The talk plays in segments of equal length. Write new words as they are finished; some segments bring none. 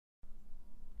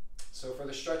So for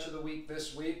the stretch of the week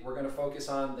this week, we're going to focus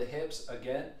on the hips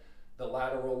again, the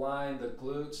lateral line, the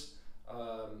glutes.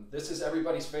 This is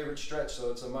everybody's favorite stretch,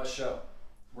 so it's a must show.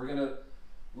 We're going to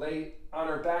lay on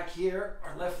our back here.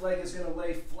 Our left leg is going to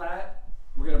lay flat.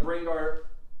 We're going to bring our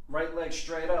right leg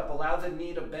straight up. Allow the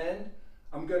knee to bend.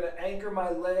 I'm going to anchor my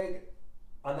leg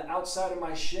on the outside of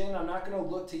my shin. I'm not going to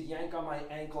look to yank on my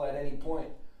ankle at any point.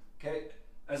 Okay?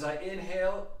 As I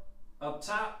inhale, up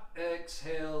top,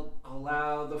 exhale,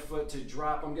 allow the foot to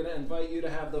drop. I'm going to invite you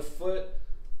to have the foot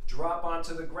drop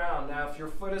onto the ground. Now, if your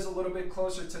foot is a little bit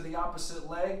closer to the opposite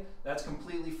leg, that's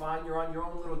completely fine. You're on your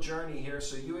own little journey here,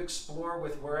 so you explore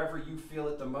with wherever you feel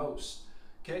it the most.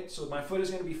 Okay, so my foot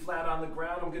is going to be flat on the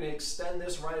ground. I'm going to extend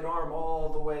this right arm all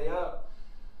the way up.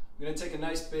 I'm going to take a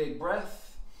nice big breath.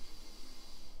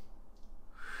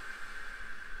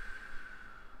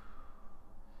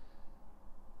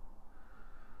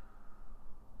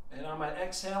 And on my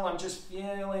exhale, I'm just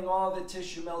feeling all the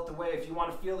tissue melt away. If you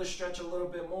want to feel the stretch a little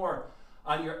bit more,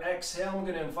 on your exhale, I'm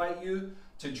going to invite you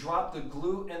to drop the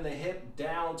glute and the hip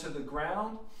down to the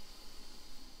ground.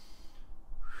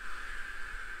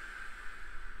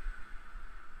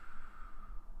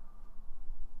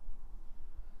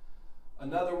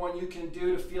 Another one you can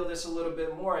do to feel this a little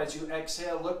bit more, as you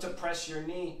exhale, look to press your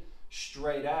knee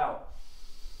straight out.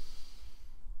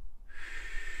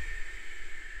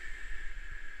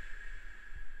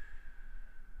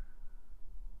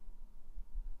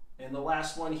 And the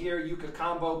last one here, you could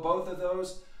combo both of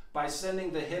those by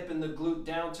sending the hip and the glute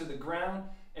down to the ground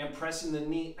and pressing the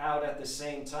knee out at the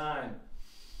same time.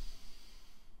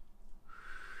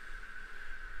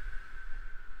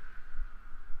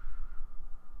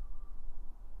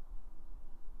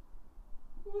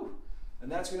 Woo.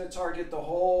 And that's going to target the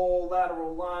whole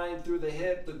lateral line through the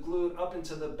hip, the glute, up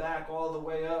into the back, all the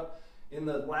way up in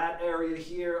the lat area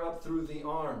here, up through the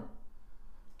arm.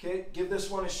 Okay, give this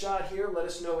one a shot here. Let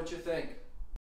us know what you think.